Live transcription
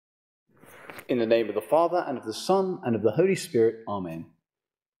In the name of the Father, and of the Son, and of the Holy Spirit. Amen.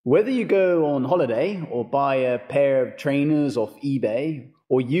 Whether you go on holiday, or buy a pair of trainers off eBay,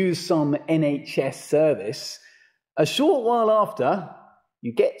 or use some NHS service, a short while after,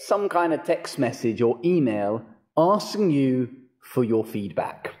 you get some kind of text message or email asking you for your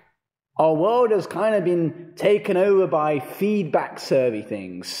feedback. Our world has kind of been taken over by feedback survey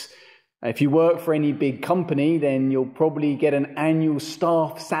things. If you work for any big company, then you'll probably get an annual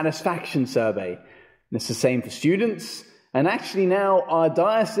staff satisfaction survey. And it's the same for students. And actually now our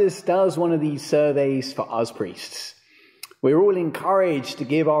diocese does one of these surveys for us priests. We're all encouraged to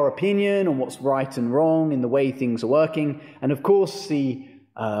give our opinion on what's right and wrong in the way things are working. And of course, the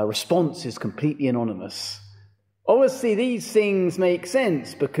response is completely anonymous. Obviously, these things make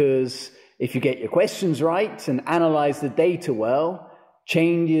sense because if you get your questions right and analyze the data well,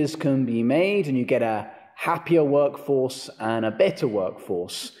 changes can be made and you get a happier workforce and a better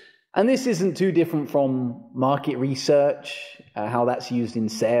workforce. And this isn't too different from market research, how that's used in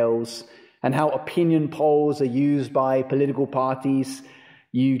sales, and how opinion polls are used by political parties.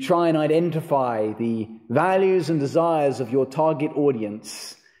 You try and identify the values and desires of your target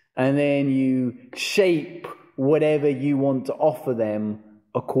audience, and then you shape whatever you want to offer them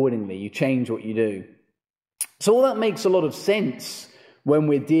accordingly. You change what you do. So all that makes a lot of sense when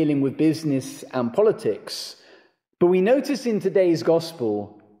we're dealing with business and politics. But we notice in today's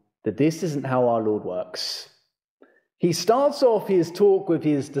gospel that this isn't how our Lord works. He starts off his talk with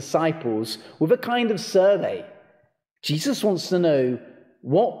his disciples with a kind of survey. Jesus wants to know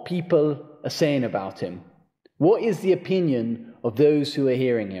what people are saying about him. What is the opinion of those who are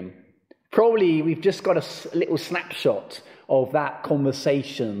hearing him? Probably we've just got a little snapshot of that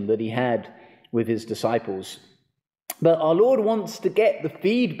conversation that he had with his disciples. But our Lord wants to get the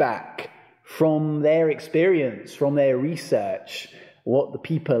feedback from their experience, from their research, what the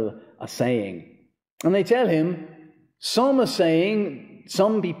people are saying. And they tell him, some are saying,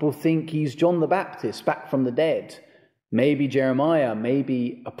 some people think he's John the Baptist back from the dead, maybe Jeremiah,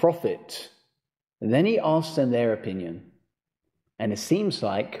 maybe a prophet. And then he asks them their opinion. And it seems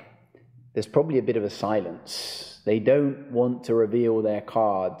like there's probably a bit of a silence. They don't want to reveal their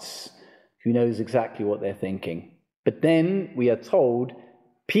cards. Who knows exactly what they're thinking? But then we are told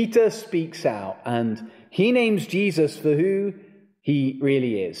Peter speaks out and he names Jesus for who he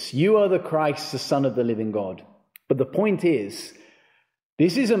really is. You are the Christ, the Son of the living God. But the point is,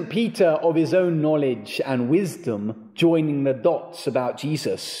 this isn't Peter of his own knowledge and wisdom joining the dots about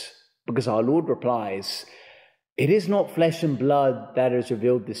Jesus, because our Lord replies, it is not flesh and blood that has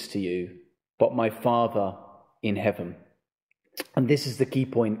revealed this to you, but my Father in heaven. And this is the key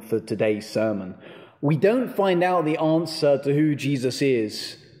point for today's sermon. We don't find out the answer to who Jesus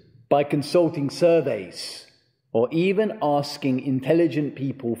is by consulting surveys or even asking intelligent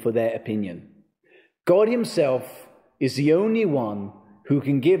people for their opinion. God himself is the only one who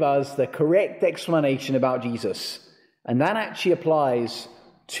can give us the correct explanation about Jesus. And that actually applies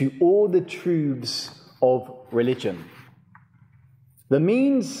to all the truths of religion. The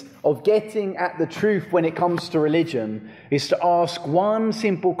means of getting at the truth when it comes to religion is to ask one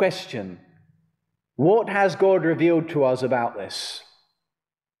simple question. What has God revealed to us about this?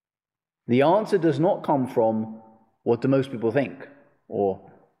 The answer does not come from what do most people think or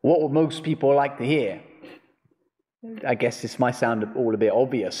what would most people like to hear. I guess this might sound all a bit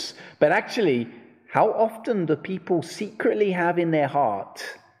obvious, but actually, how often do people secretly have in their heart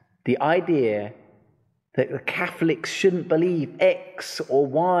the idea that the Catholics shouldn't believe X or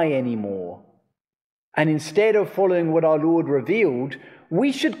Y anymore? And instead of following what our Lord revealed,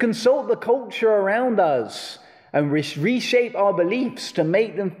 we should consult the culture around us and reshape our beliefs to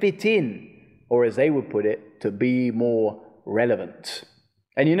make them fit in, or as they would put it, to be more relevant.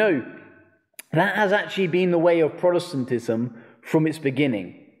 And you know, that has actually been the way of Protestantism from its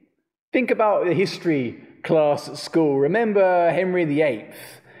beginning. Think about the history class at school. Remember Henry VIII?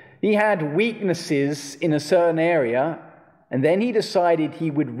 He had weaknesses in a certain area, and then he decided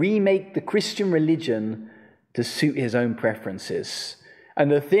he would remake the Christian religion to suit his own preferences. And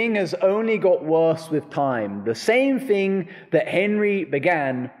the thing has only got worse with time. The same thing that Henry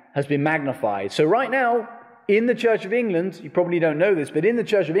began has been magnified. So right now, in the Church of England, you probably don't know this, but in the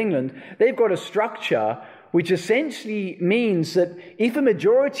Church of England, they've got a structure which essentially means that if a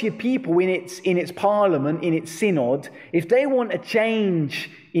majority of people in its parliament, in its synod, if they want a change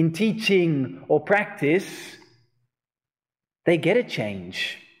in teaching or practice, they get a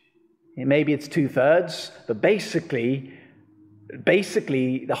change. Maybe it's 2/3, but basically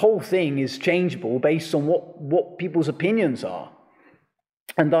the whole thing is changeable based on what people's opinions are.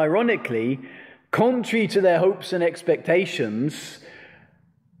 And ironically, contrary to their hopes and expectations,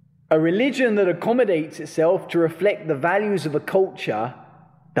 A religion that accommodates itself to reflect the values of a culture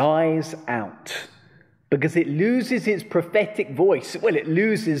dies out because it loses its prophetic voice. Well, it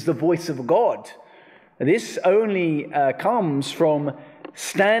loses the voice of God. This only comes from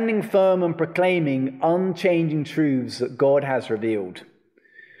standing firm and proclaiming unchanging truths that God has revealed.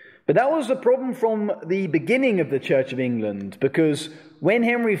 But that was the problem from the beginning of the Church of England, because when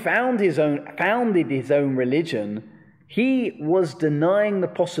Henry founded his own religion, he was denying the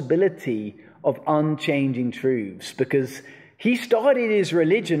possibility of unchanging truths, because he started his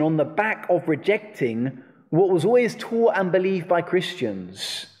religion on the back of rejecting what was always taught and believed by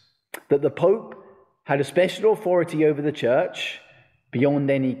Christians, that the Pope had a special authority over the church beyond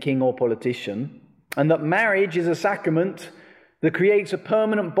any king or politician, and that marriage is a sacrament that creates a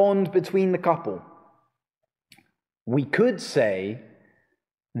permanent bond between the couple. We could say,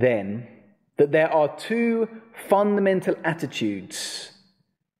 then, that there are two fundamental attitudes,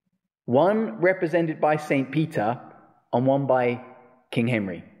 one represented by St. Peter and one by King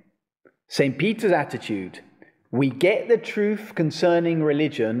Henry. St. Peter's attitude: we get the truth concerning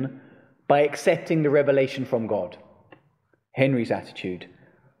religion by accepting the revelation from God. Henry's attitude: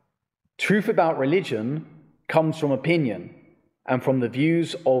 truth about religion comes from opinion and from the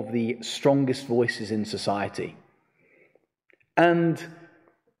views of the strongest voices in society. And,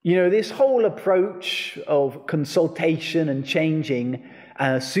 this whole approach of consultation and changing,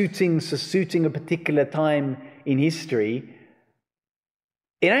 suiting a particular time in history,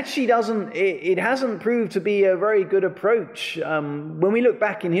 it hasn't proved to be a very good approach. When we look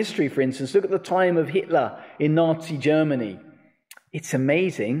back in history, for instance, look at the time of Hitler in Nazi Germany. It's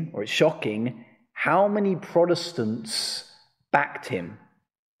amazing, or it's shocking, how many Protestants backed him.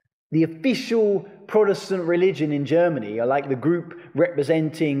 The official Protestant religion in Germany, like the group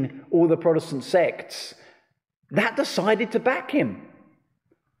representing all the Protestant sects, that decided to back him.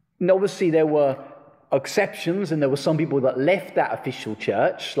 And obviously there were exceptions, and there were some people that left that official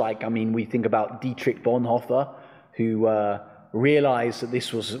church, we think about Dietrich Bonhoeffer, who realized that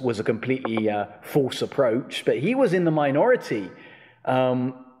this was a completely false approach, but he was in the minority.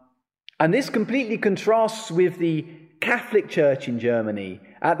 And this completely contrasts with the Catholic Church in Germany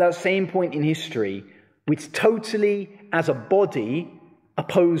at that same point in history, which totally, as a body,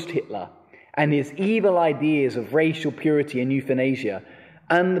 opposed Hitler and his evil ideas of racial purity and euthanasia.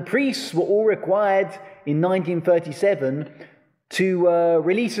 And the priests were all required in 1937 to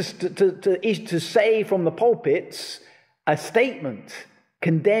say from the pulpits a statement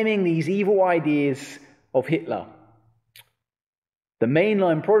condemning these evil ideas of Hitler. The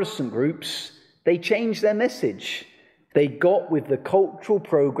mainline Protestant groups, they changed their message. They got with the cultural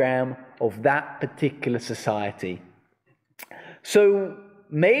program of that particular society. So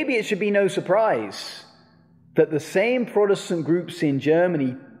maybe it should be no surprise that the same Protestant groups in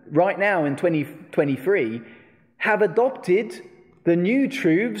Germany right now in 2023 have adopted the new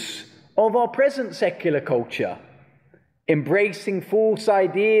truths of our present secular culture, embracing false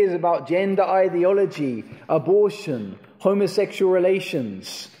ideas about gender ideology, abortion, homosexual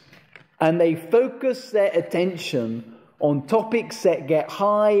relations, and they focus their attention on topics that get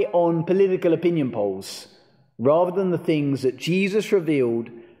high on political opinion polls, rather than the things that Jesus revealed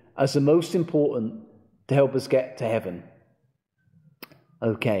as the most important to help us get to heaven.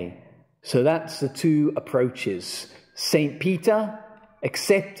 Okay, so that's the two approaches. St. Peter,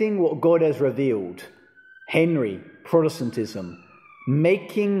 accepting what God has revealed. Henry, Protestantism,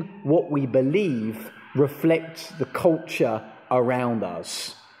 making what we believe reflect the culture around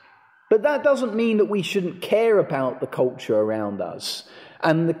us. But that doesn't mean that we shouldn't care about the culture around us.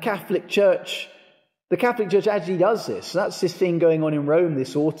 And the Catholic Church actually does this. That's this thing going on in Rome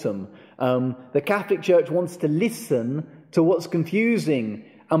this autumn. The Catholic Church wants to listen to what's confusing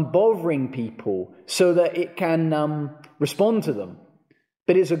and bothering people so that it can respond to them.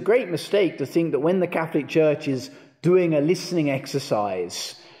 But it's a great mistake to think that when the Catholic Church is doing a listening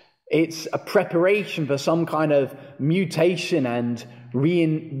exercise, it's a preparation for some kind of mutation and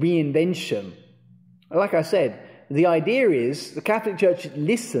reinvention. Like I said, the idea is the Catholic Church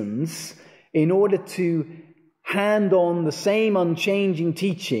listens in order to hand on the same unchanging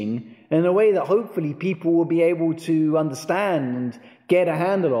teaching in a way that hopefully people will be able to understand and get a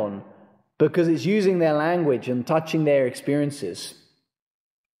handle on, because it's using their language and touching their experiences.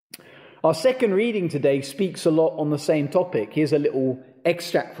 Our second reading today speaks a lot on the same topic. Here's a little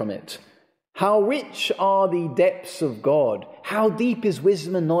extract from it. How rich are the depths of God? How deep is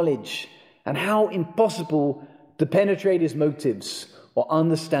wisdom and knowledge? And how impossible to penetrate his motives or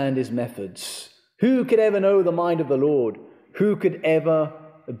understand his methods. Who could ever know the mind of the Lord? Who could ever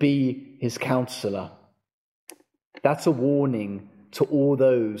be his counselor? That's a warning to all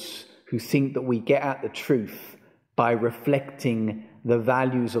those who think that we get at the truth by reflecting the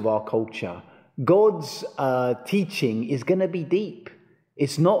values of our culture. God's teaching is going to be deep.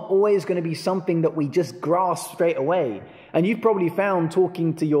 It's not always going to be something that we just grasp straight away. And you've probably found,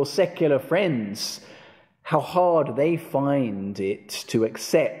 talking to your secular friends, how hard they find it to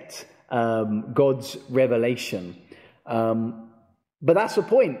accept God's revelation. But that's the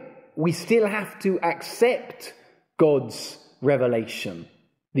point. We still have to accept God's revelation.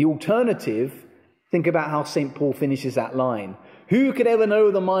 The alternative, think about how St. Paul finishes that line. Who could ever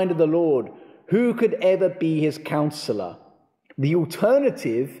know the mind of the Lord? Who could ever be his counselor? The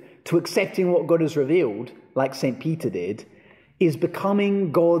alternative to accepting what God has revealed, like St. Peter did, is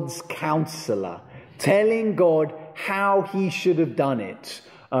becoming God's counselor, telling God how he should have done it,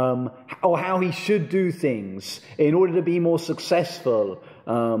 or how he should do things in order to be more successful.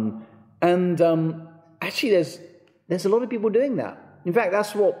 Actually, there's a lot of people doing that. In fact,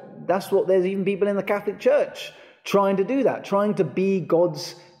 that's what there's even people in the Catholic Church trying to do that, trying to be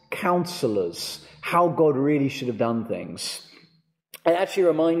God's counselors, how God really should have done things. It actually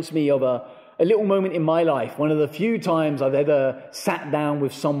reminds me of a little moment in my life, one of the few times I've ever sat down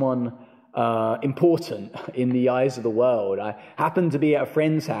with someone important in the eyes of the world. I happened to be at a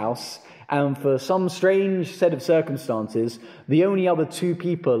friend's house, and for some strange set of circumstances, the only other two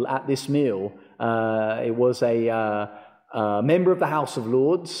people at this meal, it was a member of the House of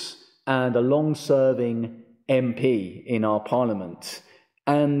Lords and a long-serving MP in our parliament.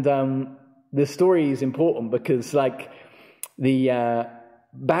 And the story is important because, like, the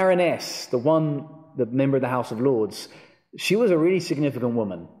Baroness, the member of the House of Lords, she was a really significant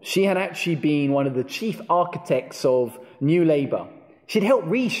woman. She had actually been one of the chief architects of New Labour. She'd helped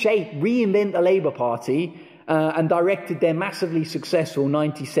reinvent the Labour Party and directed their massively successful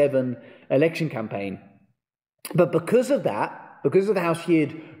 97 election campaign. But because of how she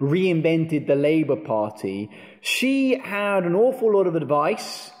had reinvented the Labour Party, she had an awful lot of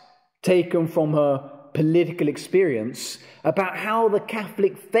advice taken from her political experience about how the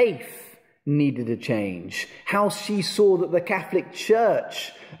Catholic faith needed to change, how she saw that the Catholic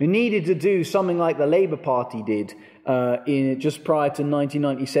Church needed to do something like the Labour Party did just prior to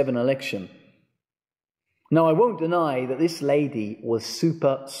 1997 election. Now, I won't deny that this lady was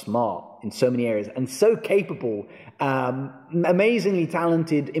super smart in so many areas and so capable, amazingly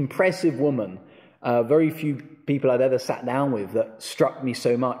talented, impressive woman. Very few people I've ever sat down with that struck me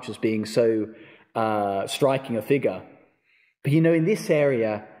so much as being so striking a figure. But in this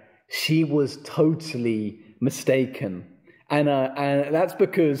area, she was totally mistaken. And that's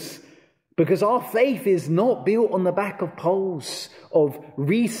because our faith is not built on the back of polls, of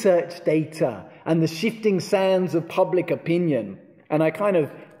research data, and the shifting sands of public opinion. And I kind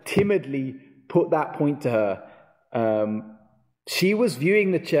of timidly put that point to her. She was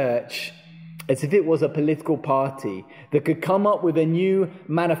viewing the church as if it was a political party that could come up with a new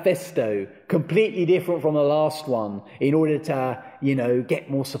manifesto, completely different from the last one, in order to, get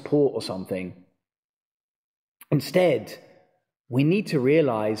more support or something. Instead, we need to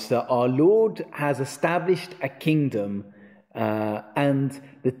realize that our Lord has established a kingdom, and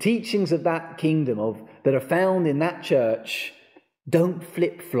the teachings of that kingdom that are found in that church don't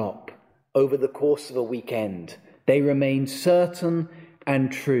flip-flop over the course of a weekend. They remain certain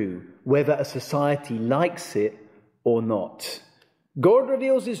and true, whether a society likes it or not. God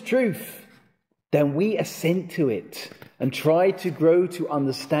reveals his truth, then we assent to it and try to grow to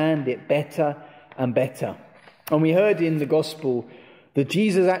understand it better and better. And we heard in the gospel that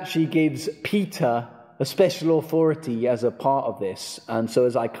Jesus actually gives Peter a special authority as a part of this. And so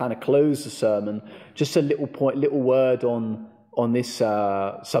as I kind of close the sermon, just a little word on this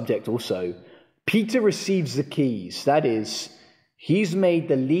subject also. Peter receives the keys. That is, he's made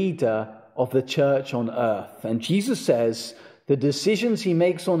the leader of the church on earth. And Jesus says the decisions he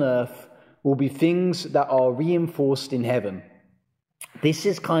makes on earth will be things that are reinforced in heaven. This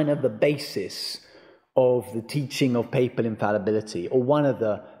is kind of the basis of the teaching of papal infallibility, or one of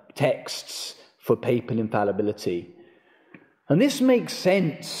the texts for papal infallibility. And this makes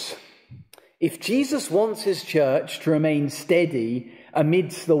sense. If Jesus wants his church to remain steady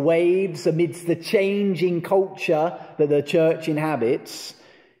amidst the waves, amidst the changing culture that the church inhabits,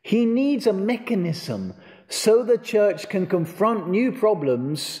 he needs a mechanism so the church can confront new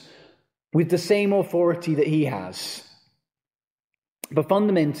problems with the same authority that he has. But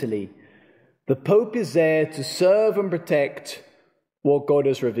fundamentally, the Pope is there to serve and protect what God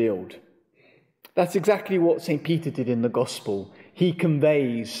has revealed. That's exactly what St. Peter did in the Gospel. He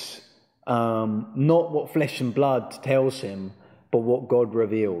conveys not what flesh and blood tells him, but what God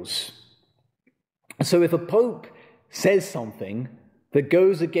reveals. So if a Pope says something, that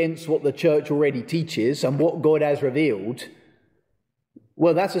goes against what the church already teaches and what God has revealed,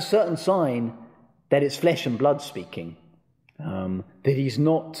 well, that's a certain sign that it's flesh and blood speaking, that he's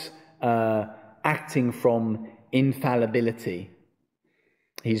not acting from infallibility.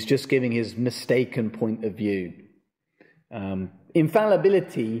 He's just giving his mistaken point of view.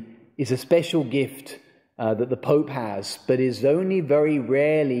 Infallibility is a special gift that the Pope has, but is only very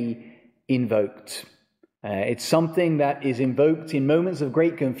rarely invoked. It's something that is invoked in moments of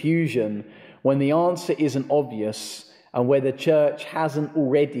great confusion when the answer isn't obvious and where the church hasn't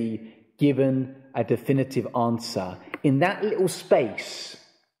already given a definitive answer. In that little space,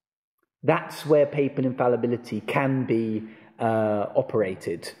 that's where papal infallibility can be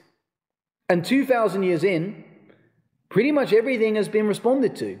operated. And 2,000 years in, pretty much everything has been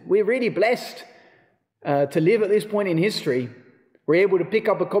responded to. We're really blessed to live at this point in history. We're able to pick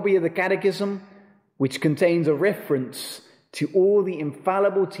up a copy of the Catechism, which contains a reference to all the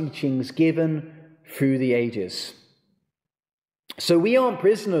infallible teachings given through the ages. So we aren't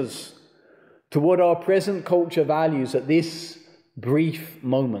prisoners to what our present culture values at this brief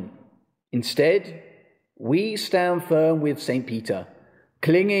moment. Instead, we stand firm with St. Peter,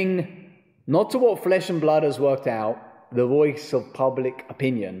 clinging not to what flesh and blood has worked out, the voice of public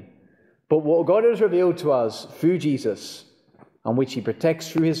opinion, but what God has revealed to us through Jesus, and which he protects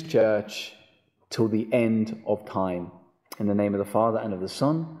through his church till the end of time. In the name of the Father, and of the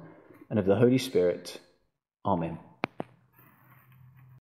Son, and of the Holy Spirit. Amen.